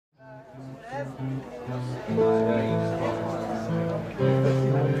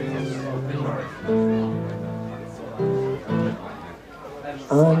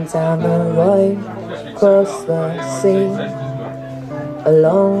On down the road, across the sea, a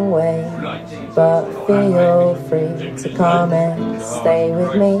long way, but feel free to come and stay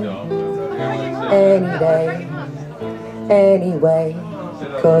with me any day, anyway,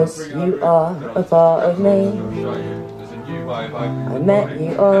 'cause you are a part of me. I met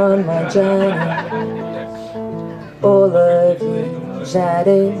you on my journey, all of you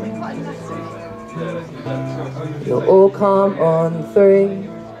chatted. You'll all come on through.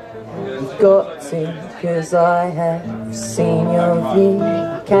 You've got to, 'cause I have seen your view.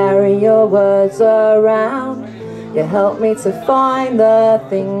 Carry your words around. You help me to find the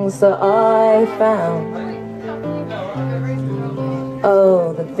things that I found.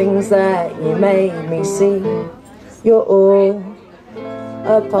 Oh, the things that you made me see. You're all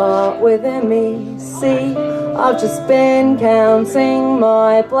a part within me. See, I've just been counting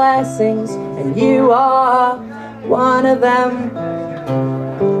my blessings, and you are one of them.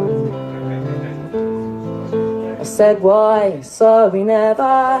 I said why, so we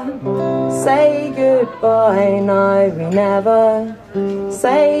never say goodbye. No, we never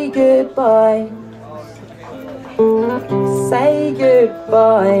say goodbye. Say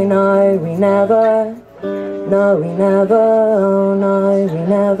goodbye, no, we never. No, we never, oh no, we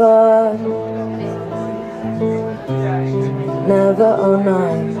never. Never, oh no.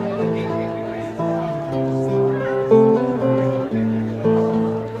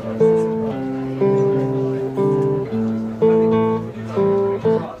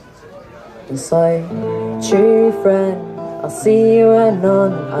 And so, true friend, I'll see you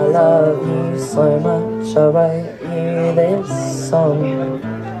anon. I love you so much, I wrote you this song.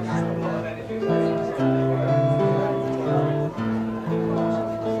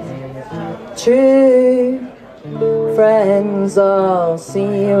 True friends, I'll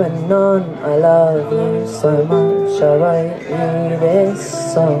see you anon. I love you so much, I wrote you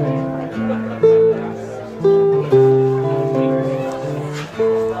this song.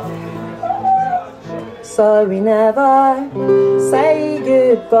 So we never say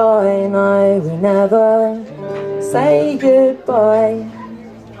goodbye, no, we never say goodbye.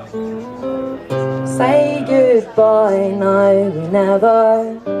 Say goodbye, no, we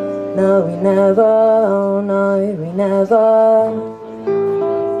never. No, we never, oh no, we never.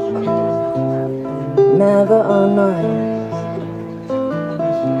 Never, oh no.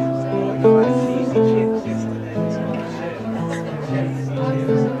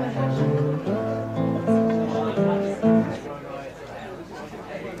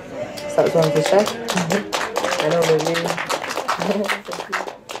 So that was one for Chef.